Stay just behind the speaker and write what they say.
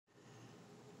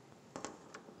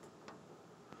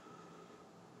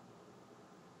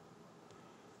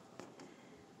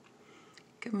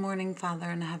Good morning, Father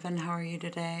in heaven. How are you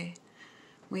today?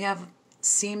 We have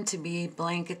seemed to be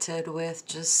blanketed with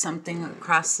just something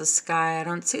across the sky. I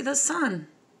don't see the sun.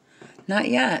 Not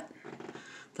yet.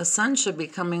 The sun should be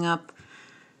coming up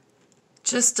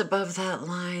just above that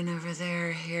line over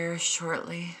there here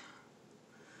shortly.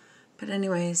 But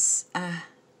anyways, I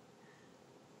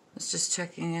was just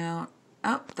checking out.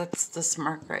 Oh, that's this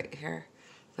mark right here.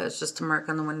 That was just a mark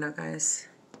on the window, guys.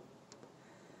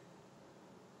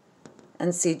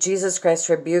 And see, Jesus Christ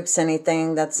rebukes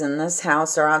anything that's in this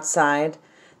house or outside,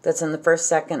 that's in the first,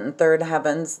 second, and third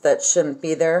heavens that shouldn't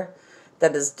be there,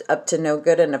 that is up to no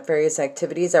good and nefarious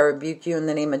activities. I rebuke you in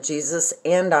the name of Jesus,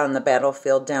 and on the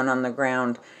battlefield down on the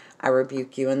ground, I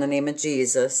rebuke you in the name of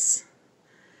Jesus.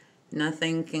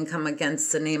 Nothing can come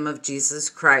against the name of Jesus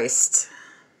Christ.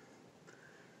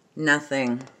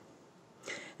 Nothing.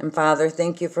 And Father,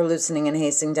 thank you for loosening and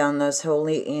hastening down those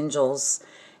holy angels,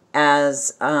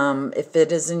 as if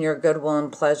it is in your goodwill and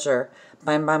pleasure.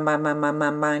 Bind,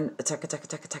 attack, attack,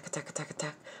 attack, attack, attack, attack,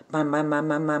 attack. Bind,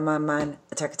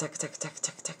 attack, attack, attack, attack,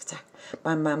 attack, attack, attack.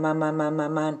 Bind,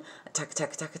 attack, attack,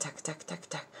 attack, attack, attack, attack,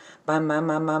 attack. Bind,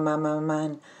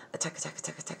 attack, attack,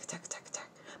 attack, attack, attack, attack, attack.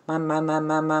 Bind,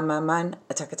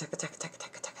 attack, attack, attack, attack,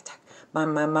 attack, attack, attack.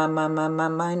 Bind, attack,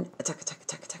 attack,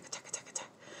 attack, attack, attack, attack, attack.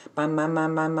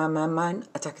 Bind,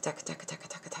 attack, attack, attack, attack, attack,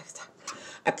 attack, attack.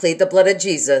 I plead the blood of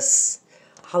Jesus.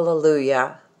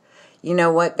 Hallelujah. You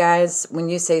know what, guys? When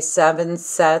you say 7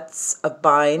 sets of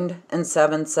bind and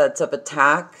 7 sets of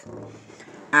attack,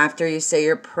 after you say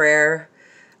your prayer,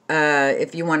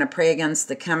 if you want to pray against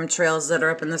the chemtrails that are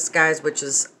up in the skies, which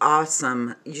is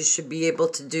awesome, you should be able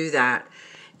to do that.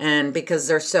 And because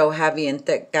they're so heavy and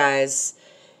thick, guys,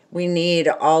 we need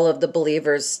all of the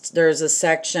believers. There's a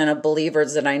section of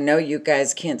believers that I know you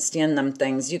guys can't stand them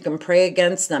things. You can pray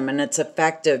against them and it's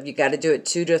effective. You got to do it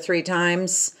 2 to 3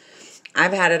 times.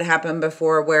 I've had it happen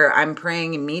before where I'm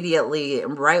praying immediately.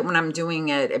 Right when I'm doing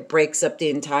it, it breaks up the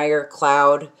entire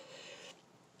cloud.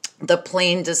 The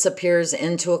plane disappears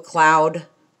into a cloud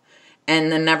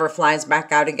and then never flies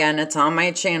back out again. It's on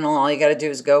my channel. All you got to do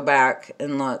is go back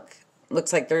and look.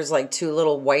 Looks like there's like 2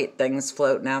 little white things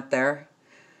floating out there.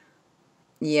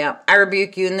 Yep, I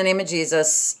rebuke you in the name of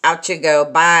Jesus. Out you go.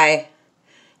 Bye.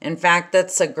 In fact,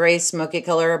 that's a gray smoky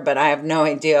color, but I have no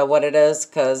idea what it is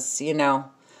because, you know,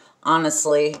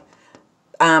 honestly,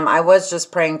 I was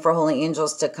just praying for holy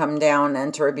angels to come down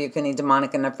and to rebuke any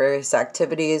demonic and nefarious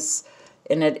activities.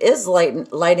 And it is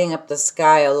lighting up the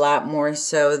sky a lot more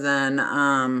so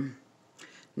than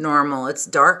normal. It's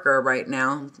darker right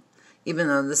now, even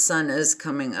though the sun is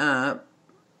coming up.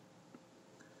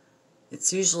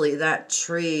 It's usually that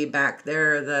tree back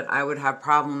there that I would have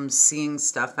problems seeing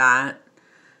stuff at.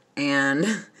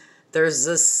 And there's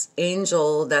this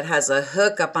angel that has a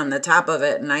hook up on the top of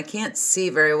it. And I can't see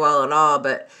very well at all,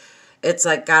 but it's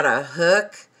like got a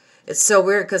hook. It's so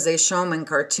weird because they show them in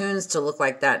cartoons to look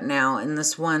like that now. In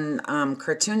this one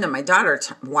cartoon that my daughter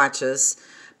watches.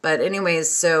 But anyways,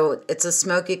 so it's a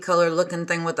smoky color looking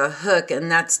thing with a hook.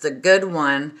 And that's the good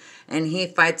one. And he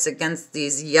fights against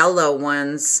these yellow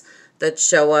ones that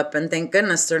show up, and thank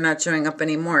goodness they're not showing up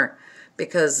anymore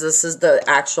because this is the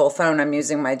actual phone. I'm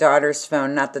using my daughter's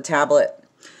phone, not the tablet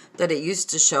that it used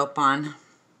to show up on.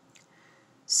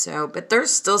 So, but there's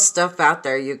still stuff out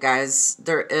there, you guys.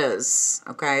 There is,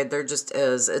 okay? There just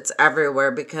is. It's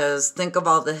everywhere because think of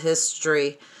all the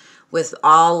history with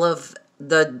all of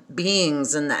the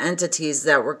beings and the entities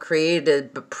that were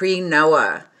created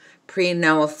pre-Noah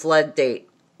flood date.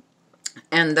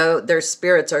 And though their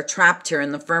spirits are trapped here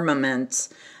in the firmament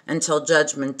until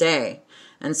judgment day.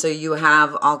 And so you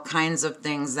have all kinds of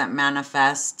things that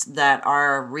manifest that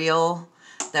are real,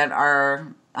 that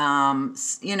are,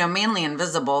 you know, mainly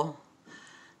invisible.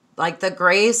 Like the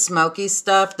gray smoky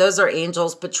stuff, those are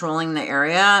angels patrolling the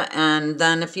area. And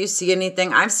then if you see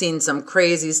anything, I've seen some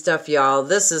crazy stuff, y'all.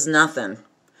 This is nothing.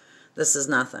 This is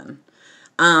nothing.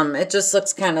 It just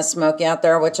looks kind of smoky out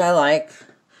there, which I like.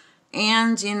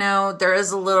 And, you know, there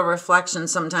is a little reflection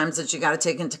sometimes that you got to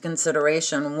take into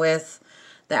consideration with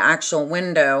the actual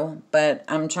window. But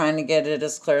I'm trying to get it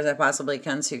as clear as I possibly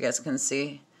can so you guys can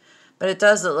see. But it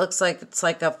does. It looks like it's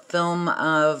like a film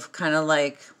of kind of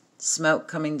like smoke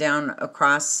coming down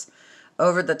across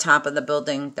over the top of the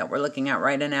building that we're looking at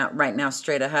right now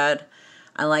straight ahead.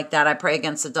 I like that. I pray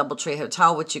against the DoubleTree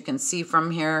Hotel, which you can see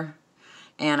from here.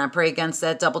 And I pray against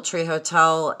that DoubleTree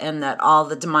Hotel and that all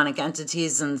the demonic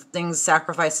entities and things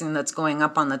sacrificing that's going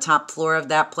up on the top floor of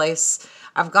that place.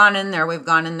 I've gone in there. We've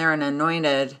gone in there and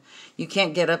anointed. You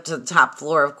can't get up to the top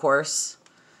floor, of course.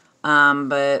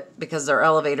 But because they're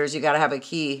elevators, you got to have a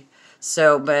key.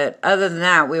 So, but other than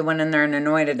that, we went in there and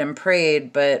anointed and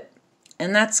prayed,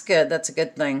 and that's good. That's a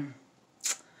good thing.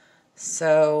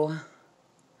 So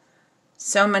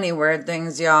many weird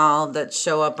things, y'all, that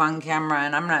show up on camera,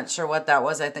 and I'm not sure what that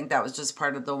was. I think that was just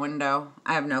part of the window.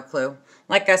 I have no clue.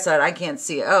 Like I said, I can't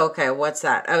see. Oh, okay, what's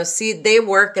that? Oh, see, they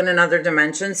work in another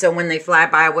dimension, so when they fly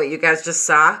by what you guys just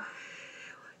saw,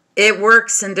 it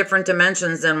works in different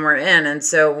dimensions than we're in, and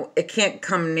so it can't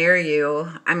come near you.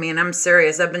 I mean, I'm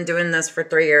serious. I've been doing this for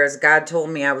 3 years. God told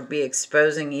me I would be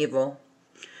exposing evil,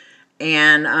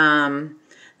 and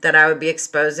that I would be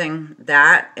exposing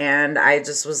that, and I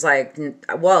just was like,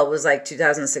 well, it was like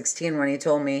 2016 when he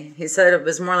told me. He said it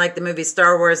was more like the movie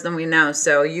Star Wars than we know,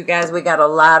 so you guys, we got a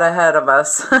lot ahead of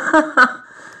us. A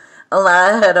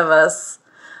lot ahead of us.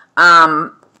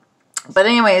 But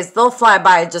anyways, they'll fly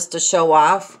by just to show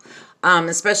off,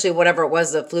 especially whatever it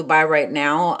was that flew by right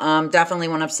now. Definitely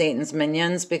one of Satan's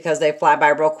minions, because they fly by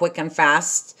real quick and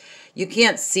fast. You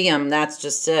can't see them, that's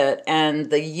just it. And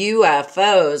the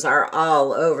UFOs are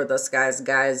all over the skies,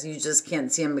 guys. You just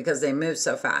can't see them because they move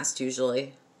so fast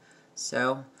usually.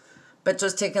 So, but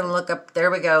just taking a look up, there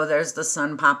we go. There's the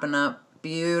sun popping up.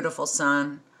 Beautiful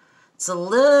sun. It's a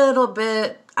little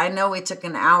bit, I know we took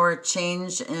an hour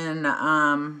change in,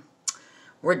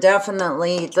 we're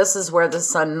definitely, this is where the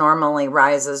sun normally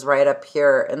rises, right up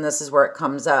here, and this is where it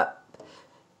comes up.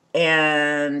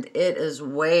 And it is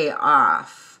way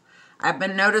off. I've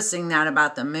been noticing that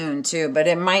about the moon too, but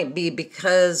it might be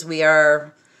because we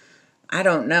are, I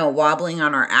don't know, wobbling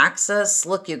on our axis.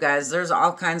 Look, you guys, there's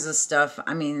all kinds of stuff.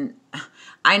 I mean,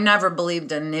 I never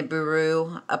believed in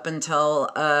Nibiru up until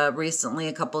recently,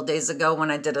 a couple of days ago, when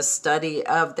I did a study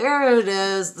of, there it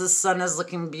is, the sun is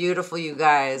looking beautiful, you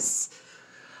guys.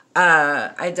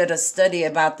 I did a study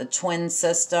about the twin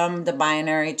system, the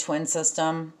binary twin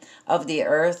system of the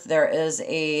earth. There is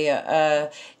and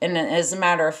as a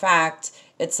matter of fact,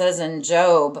 it says in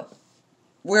Job,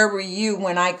 where were you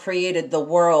when I created the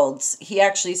worlds? He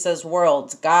actually says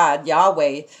worlds, God,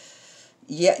 Yahweh.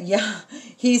 Yeah,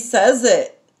 he says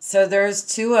it. So there's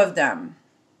two of them.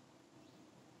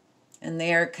 And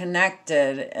they are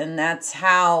connected. And that's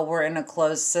how we're in a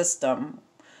closed system.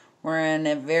 We're in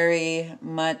a very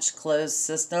much closed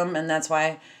system, and that's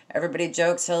why everybody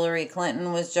jokes. Hillary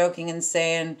Clinton was joking and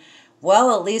saying,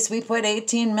 well, at least we put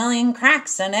 18 million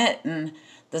cracks in it, and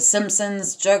The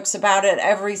Simpsons jokes about it.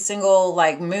 Every single,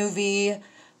 like, movie,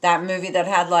 that movie that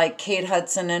had, like, Kate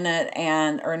Hudson in it,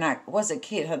 and, or not, was it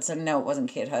Kate Hudson? No, it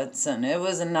wasn't Kate Hudson. It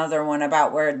was another one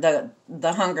about where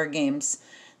the Hunger Games,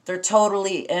 they're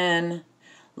totally in.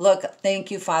 Look,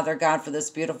 thank you, Father God, for this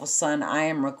beautiful sun. I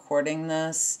am recording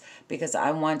this because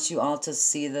I want you all to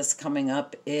see this coming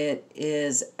up. It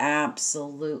is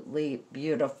absolutely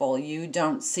beautiful. You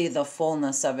don't see the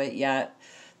fullness of it yet.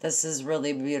 This is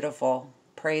really beautiful.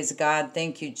 Praise God.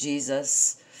 Thank you,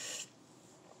 Jesus.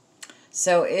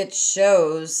 So it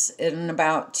shows in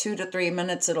about 2 to 3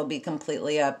 minutes, it'll be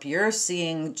completely up. You're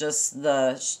seeing just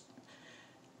the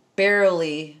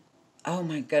barely, oh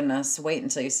my goodness, wait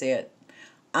until you see it.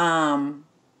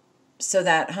 So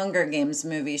that Hunger Games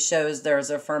movie shows there's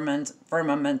a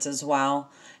firmament as well.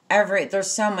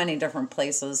 There's so many different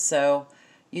places, so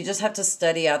you just have to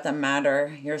study out the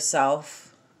matter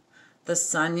yourself. The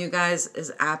sun, you guys,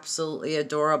 is absolutely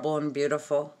adorable and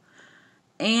beautiful.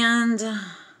 And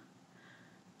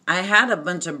I had a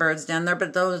bunch of birds down there,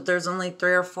 but there's only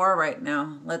 3 or 4 right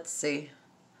now. Let's see.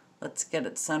 Let's get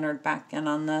it centered back in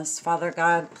on this. Father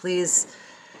God, please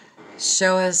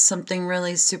show us something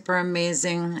really super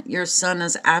amazing. Your son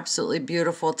is absolutely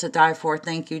beautiful to die for.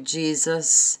 Thank you,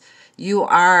 Jesus. You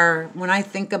are, when I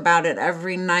think about it,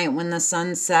 every night when the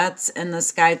sun sets and the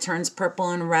sky turns purple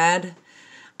and red,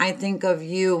 I think of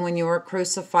you when you were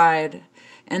crucified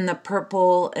and the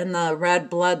purple and the red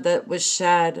blood that was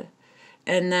shed.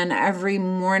 And then every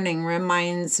morning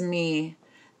reminds me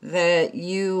that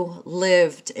you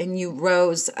lived and you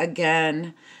rose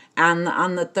again on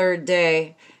the 3rd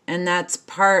day. And that's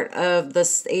part of the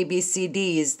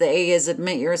ABCDs. The A is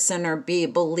admit you're a sinner. B,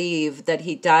 believe that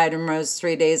he died and rose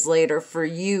 3 days later for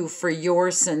you, for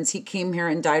your sins. He came here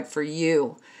and died for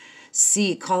you.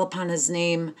 C, call upon his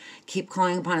name. Keep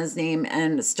calling upon his name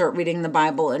and start reading the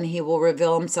Bible and he will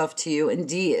reveal himself to you. And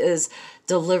D is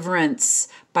deliverance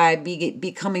by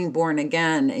becoming born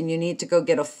again. And you need to go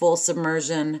get a full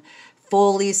submersion,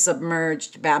 fully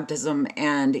submerged baptism,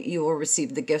 and you will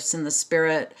receive the gifts in the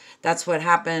Spirit. That's what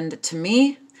happened to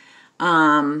me.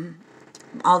 Although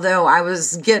I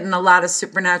was getting a lot of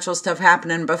supernatural stuff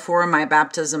happening before my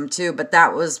baptism too, but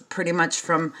that was pretty much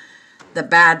from the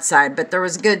bad side. But there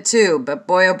was good too. But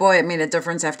boy, oh boy, it made a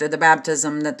difference after the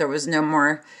baptism that there was no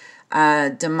more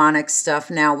demonic stuff.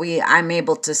 Now I'm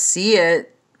able to see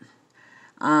it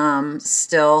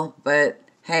still, but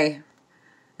hey,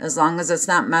 as long as it's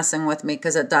not messing with me,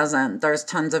 because it doesn't. There's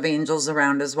tons of angels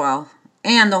around as well.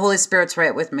 And the Holy Spirit's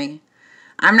right with me.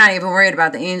 I'm not even worried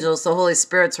about the angels. The Holy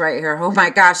Spirit's right here. Oh my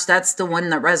gosh, that's the one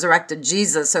that resurrected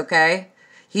Jesus, okay?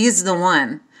 He's the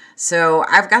one. So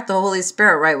I've got the Holy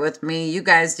Spirit right with me. You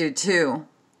guys do too.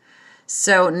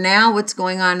 So now what's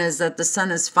going on is that the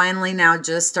sun is finally now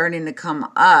just starting to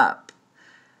come up.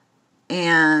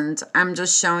 And I'm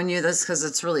just showing you this because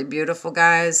it's really beautiful,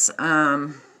 guys.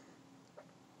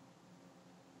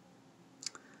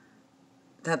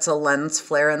 That's a lens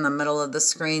flare in the middle of the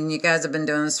screen. You guys have been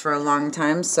doing this for a long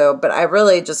time, but I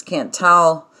really just can't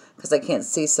tell because I can't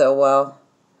see so well.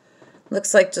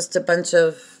 Looks like just a bunch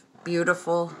of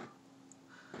beautiful.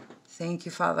 Thank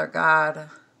you, Father God.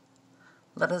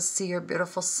 Let us see your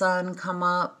beautiful sun come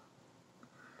up.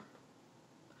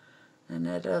 And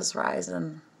it is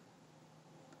rising.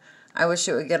 I wish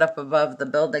it would get up above the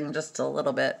building just a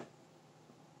little bit.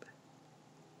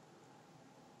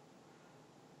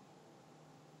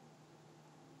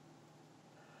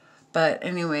 But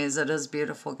anyways, it is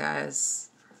beautiful, guys.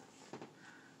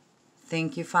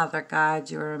 Thank you, Father God.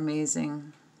 You are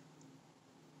amazing.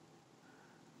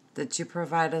 That you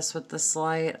provide us with this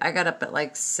light. I got up at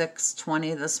like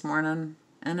 6:20 this morning,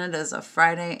 and it is a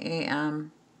Friday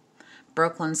a.m.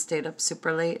 Brooklyn stayed up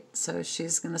super late, so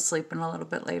she's going to sleep in a little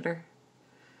bit later.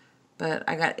 But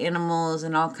I got animals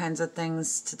and all kinds of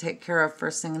things to take care of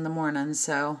first thing in the morning,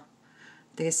 so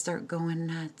they start going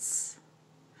nuts.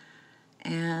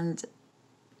 And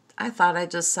I thought I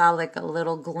just saw like a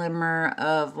little glimmer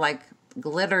of like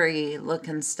glittery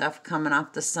looking stuff coming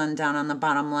off the sun down on the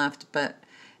bottom left, but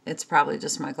it's probably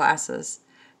just my glasses.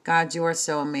 God, you are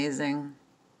so amazing.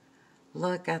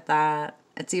 Look at that.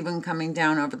 It's even coming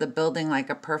down over the building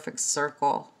like a perfect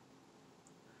circle.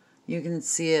 You can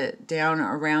see it down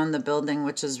around the building,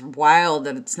 which is wild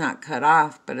that it's not cut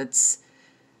off, but it's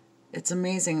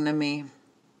amazing to me.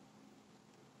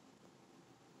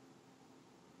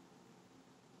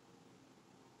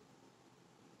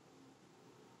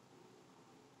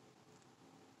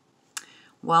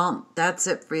 Well, that's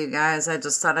it for you guys. I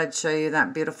just thought I'd show you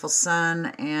that beautiful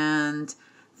sun, and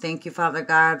thank you, Father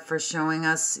God, for showing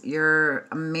us you're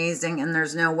amazing, and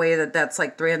there's no way that that's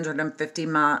like 350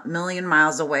 million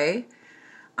miles away.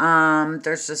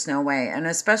 There's just no way, and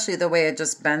especially the way it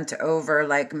just bent over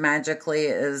like magically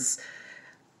is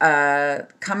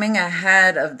coming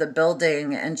ahead of the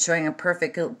building and showing a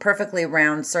perfectly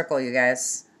round circle, you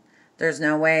guys. There's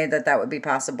no way that that would be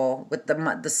possible with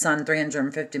the sun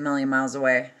 350 million miles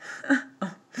away.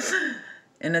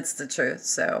 And it's the truth,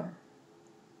 so.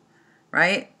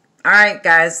 Right? All right,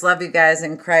 guys. Love you guys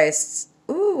in Christ.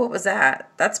 Ooh, what was that?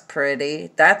 That's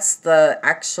pretty. That's the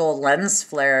actual lens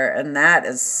flare, and that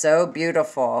is so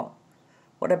beautiful.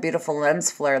 What a beautiful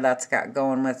lens flare that's got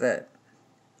going with it.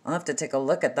 I'll have to take a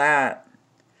look at that.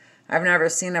 I've never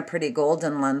seen a pretty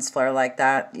golden lens flare like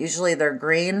that. Usually they're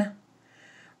green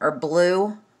or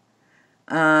blue.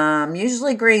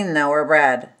 Usually green though, or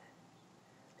red.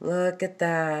 Look at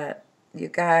that. You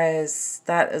guys,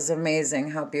 that is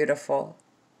amazing. How beautiful.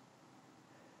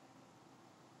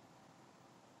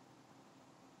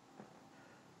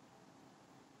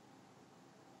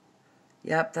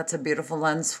 Yep, that's a beautiful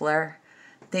lens flare.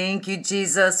 Thank you,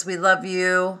 Jesus. We love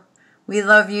you. We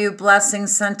love you.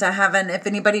 Blessings sent to heaven. If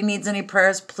anybody needs any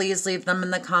prayers, please leave them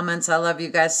in the comments. I love you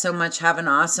guys so much. Have an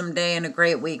awesome day and a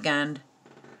great weekend.